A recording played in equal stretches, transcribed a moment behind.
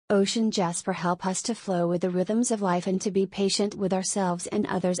Ocean Jasper help us to flow with the rhythms of life and to be patient with ourselves and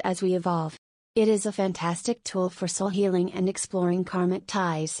others as we evolve. It is a fantastic tool for soul healing and exploring karmic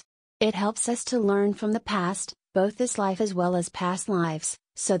ties. It helps us to learn from the past, both this life as well as past lives,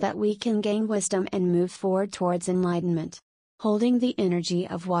 so that we can gain wisdom and move forward towards enlightenment. Holding the energy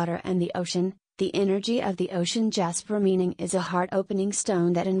of water and the ocean, the energy of the Ocean Jasper meaning is a heart-opening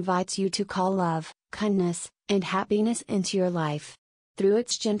stone that invites you to call love, kindness, and happiness into your life. Through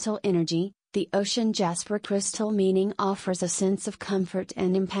its gentle energy, the Ocean Jasper crystal meaning offers a sense of comfort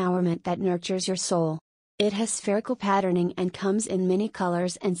and empowerment that nurtures your soul. It has spherical patterning and comes in many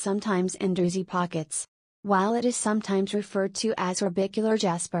colors and sometimes in druzy pockets. While it is sometimes referred to as orbicular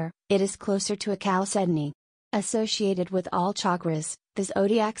jasper, it is closer to a chalcedony. Associated with all chakras, the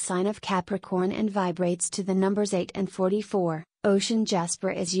zodiac sign of Capricorn and vibrates to the numbers 8 and 44, Ocean Jasper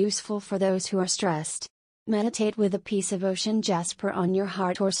is useful for those who are stressed. Meditate with a piece of Ocean Jasper on your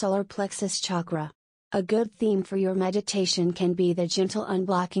heart or solar plexus chakra. A good theme for your meditation can be the gentle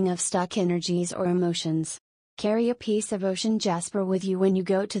unblocking of stuck energies or emotions. Carry a piece of Ocean Jasper with you when you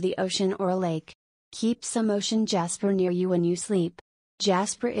go to the ocean or a lake. Keep some Ocean Jasper near you when you sleep.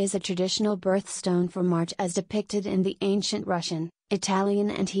 Jasper is a traditional birthstone for March as depicted in the ancient Russian,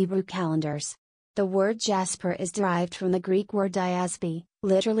 Italian and Hebrew calendars. The word jasper is derived from the Greek word diaspe,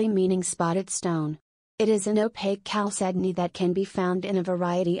 literally meaning spotted stone. It is an opaque chalcedony that can be found in a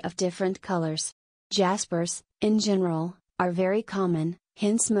variety of different colors. Jaspers, in general, are very common,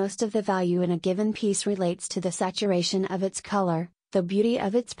 hence most of the value in a given piece relates to the saturation of its color, the beauty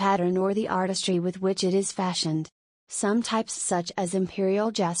of its pattern or the artistry with which it is fashioned. Some types such as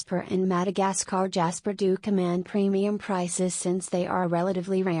Imperial Jasper and Madagascar Jasper do command premium prices since they are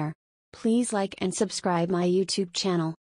relatively rare. Please like and subscribe my YouTube channel.